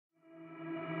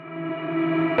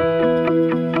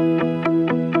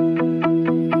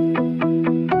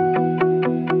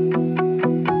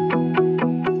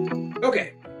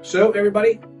So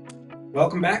everybody,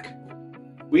 welcome back.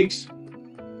 Weeks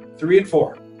 3 and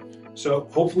 4. So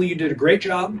hopefully you did a great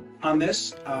job on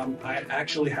this. I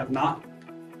actually have not,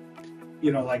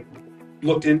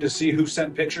 looked in to see who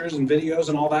sent pictures and videos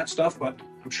and all that stuff, but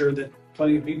I'm sure that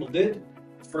plenty of people did.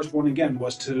 The first one again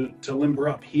was to limber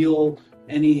up, heal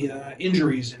any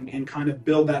injuries, and kind of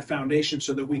build that foundation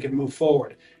so that we can move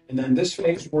forward. And then this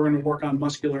phase, we're going to work on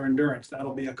muscular endurance.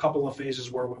 That'll be a couple of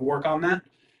phases where we work on that.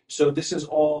 So this is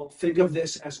all, think of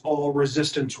this as all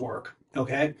resistance work,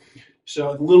 okay?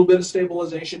 So a little bit of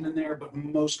stabilization in there, but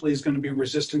mostly is going to be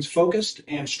resistance focused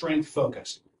and strength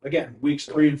focused. Again, weeks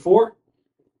 3 and 4.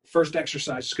 First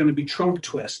exercise is going to be trunk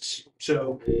twists.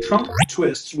 So trunk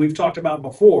twists we've talked about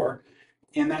before,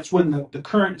 and that's when the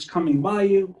current is coming by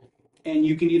you, and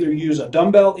you can either use a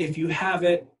dumbbell if you have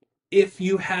it. If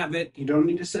you have it, you don't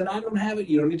need to send, I don't have it,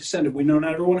 you don't need to send it. We know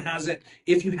not everyone has it.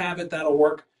 If you have it, that'll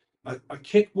work. A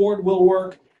kickboard will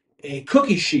work. A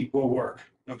cookie sheet will work,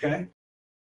 okay?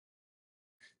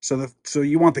 So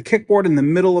you want the kickboard in the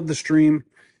middle of the stream,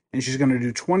 and she's going to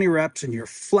do 20 reps, and you're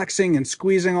flexing and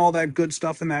squeezing all that good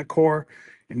stuff in that core,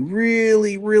 and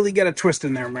really, really get a twist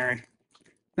in there, Mary.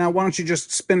 Now, why don't you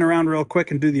just spin around real quick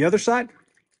and do the other side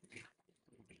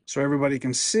so everybody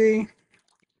can see.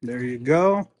 There you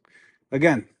go.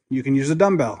 Again, you can use a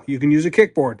dumbbell. You can use a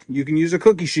kickboard. You can use a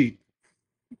cookie sheet.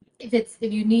 If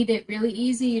you need it really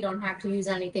easy, you don't have to use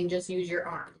anything, just use your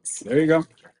arms. There you go.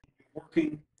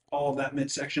 Working all of that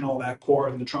midsection, all that core,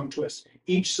 and the trunk twist.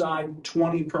 Each side,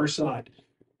 20 per side.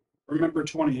 Remember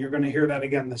 20, you're going to hear that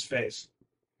again this phase.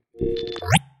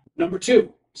 Number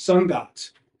 2,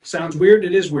 Sungods. Sounds weird,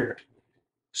 it is weird.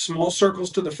 Small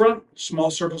circles to the front, small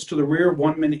circles to the rear,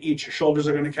 1 minute each. Your shoulders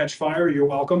are going to catch fire, you're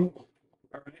welcome.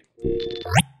 All right.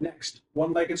 Next,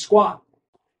 one-legged squat.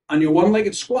 On your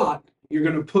one-legged squat, you're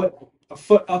going to put a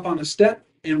foot up on a step,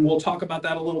 and we'll talk about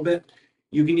that a little bit.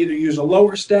 You can either use a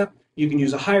lower step, you can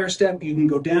use a higher step, you can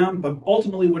go down, but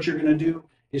ultimately what you're going to do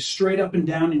is straight up and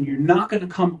down, and you're not going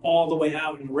to come all the way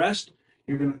out and rest.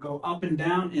 You're going to go up and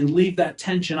down and leave that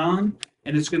tension on,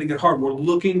 and it's going to get hard. We're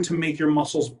looking to make your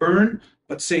muscles burn,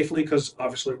 but safely, because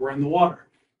obviously we're in the water.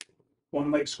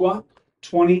 One leg squat,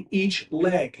 20 each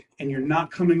leg, and you're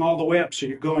not coming all the way up, so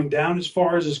you're going down as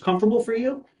far as is comfortable for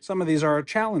you. Some of these are a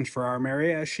challenge for our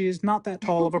Mary, as she is not that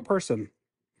tall of a person.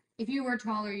 If you were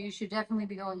taller, you should definitely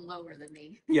be going lower than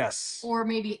me. Yes. Or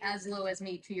maybe as low as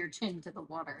me to your chin to the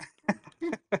water.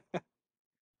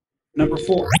 Number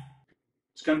 4,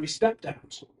 it's going to be step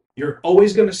downs. You're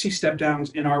always going to see step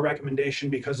downs in our recommendation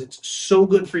because it's so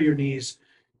good for your knees.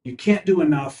 You can't do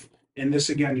enough. And this,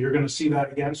 again, you're going to see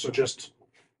that again. So just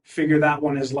figure that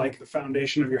one is like the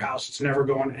foundation of your house. It's never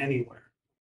going anywhere.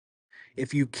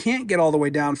 If you can't get all the way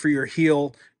down for your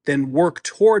heel, then work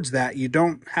towards that. You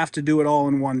don't have to do it all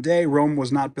in one day. Rome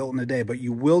was not built in a day, but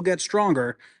you will get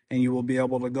stronger and you will be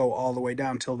able to go all the way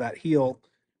down till that heel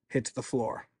hits the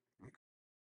floor.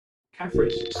 Calf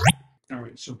raises. All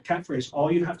right, so calf raise, all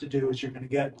you have to do is you're going to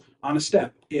get on a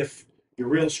step. If you're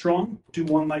real strong, do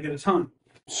one leg at a time.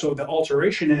 So the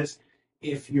alteration is,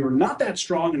 if you're not that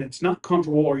strong and it's not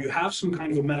comfortable, or you have some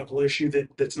kind of a medical issue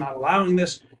that's not allowing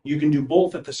this, you can do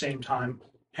both at the same time,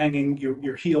 hanging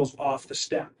your heels off the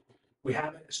step. We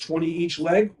have it as 20 each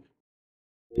leg.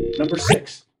 Number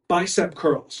 6, bicep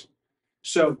curls.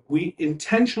 So we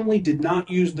intentionally did not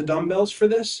use the dumbbells for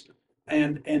this,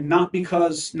 and not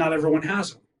because not everyone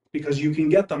has them, because you can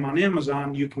get them on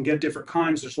Amazon. You can get different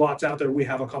kinds. There's lots out there. We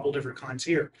have a couple different kinds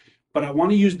here. But I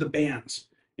want to use the bands.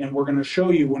 And we're going to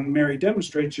show you when Mary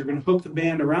demonstrates, you're going to hook the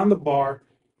band around the bar,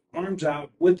 arms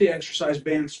out with the exercise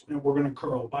bands, and we're going to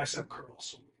curl, bicep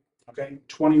curls. Okay,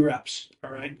 20 reps, all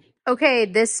right? Okay,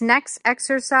 this next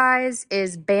exercise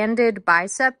is banded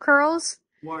bicep curls.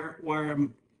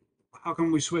 How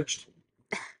come we switched?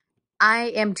 I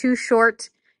am too short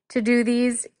to do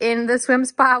these in the swim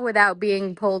spa without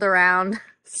being pulled around.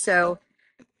 So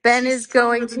Ben is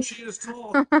going to... She is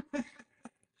tall.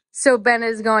 So Ben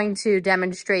is going to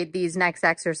demonstrate these next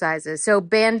exercises. So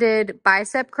banded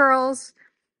bicep curls.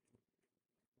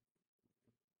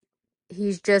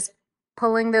 He's just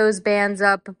pulling those bands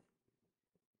up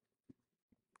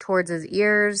towards his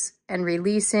ears and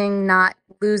releasing, not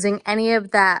losing any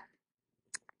of that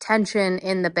tension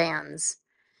in the bands.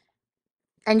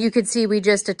 And you could see we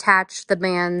just attached the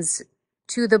bands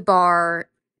to the bar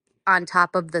on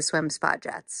top of the swim spa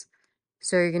jets.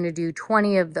 So you're going to do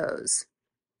 20 of those.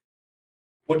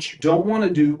 What you don't want to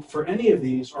do for any of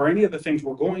these or any of the things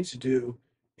we're going to do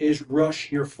is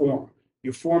rush your form.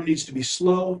 Your form needs to be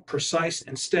slow, precise,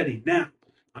 and steady. Now,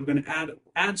 I'm going to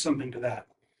add something to that.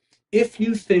 If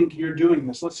you think you're doing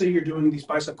this, let's say you're doing these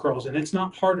bicep curls and it's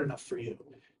not hard enough for you,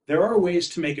 There are ways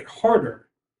to make it harder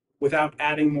without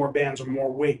adding more bands or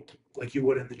more weight like you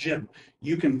would in the gym.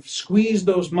 You can squeeze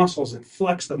those muscles and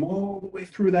flex them all the way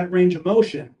through that range of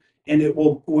motion, and it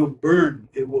will burn.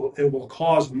 It will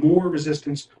cause more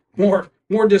resistance, more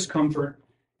discomfort,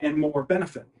 and more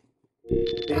benefit.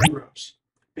 Band rows.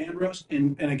 Band rows,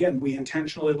 and again, we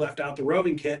intentionally left out the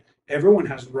rowing kit. Everyone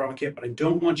has the rowing kit, but I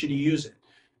don't want you to use it.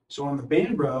 So on the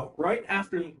band row, right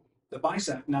after the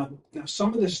bicep, now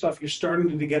some of this stuff you're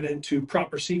starting to get into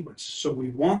proper sequence. So we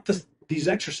want these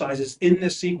exercises in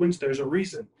this sequence. There's a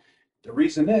reason. The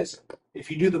reason is if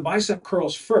you do the bicep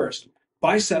curls first,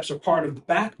 biceps are part of the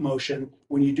back motion.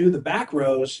 When you do the back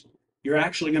rows, you're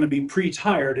actually going to be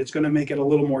pre-tired. It's going to make it a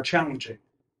little more challenging.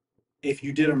 If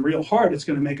you did them real hard, it's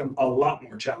going to make them a lot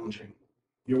more challenging.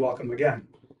 You're welcome again.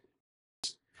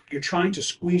 You're trying to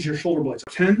squeeze your shoulder blades.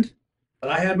 Pretend that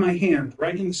I had my hand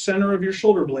right in the center of your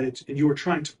shoulder blades and you were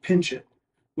trying to pinch it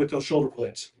with those shoulder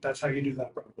blades. That's how you do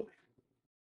that properly.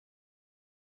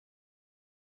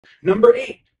 Number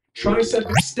 8, tricep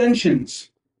extensions.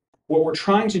 What we're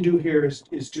trying to do here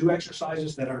is do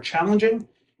exercises that are challenging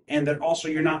and that also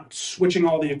you're not switching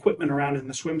all the equipment around in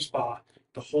the swim spa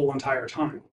the whole entire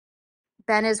time.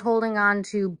 Ben is holding on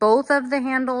to both of the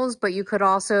handles, but you could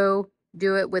also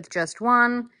do it with just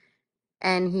one.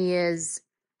 And he is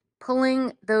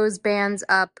pulling those bands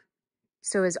up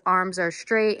so his arms are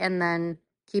straight and then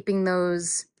keeping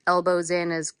those elbows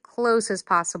in as close as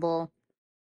possible.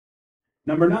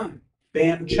 Number 9,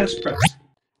 band chest press.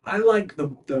 I like the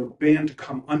band to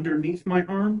come underneath my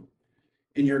arm,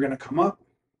 and you're going to come up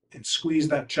and squeeze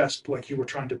that chest like you were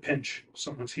trying to pinch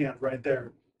someone's hand right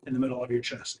there in the middle of your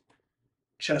chest.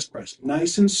 Chest press,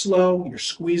 nice and slow. You're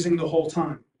squeezing the whole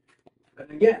time. And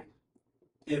again,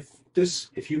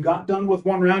 if you got done with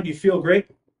one round, you feel great,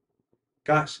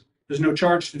 guys, there's no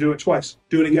charge to do it twice.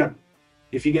 Do it again.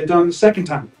 If you get done the second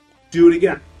time, do it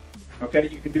again. Okay,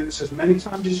 you can do this as many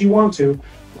times as you want to.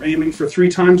 We're aiming for 3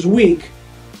 times a week.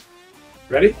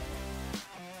 Ready?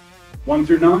 1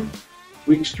 through 9,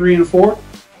 weeks 3 and 4.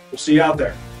 We'll see you out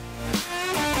there.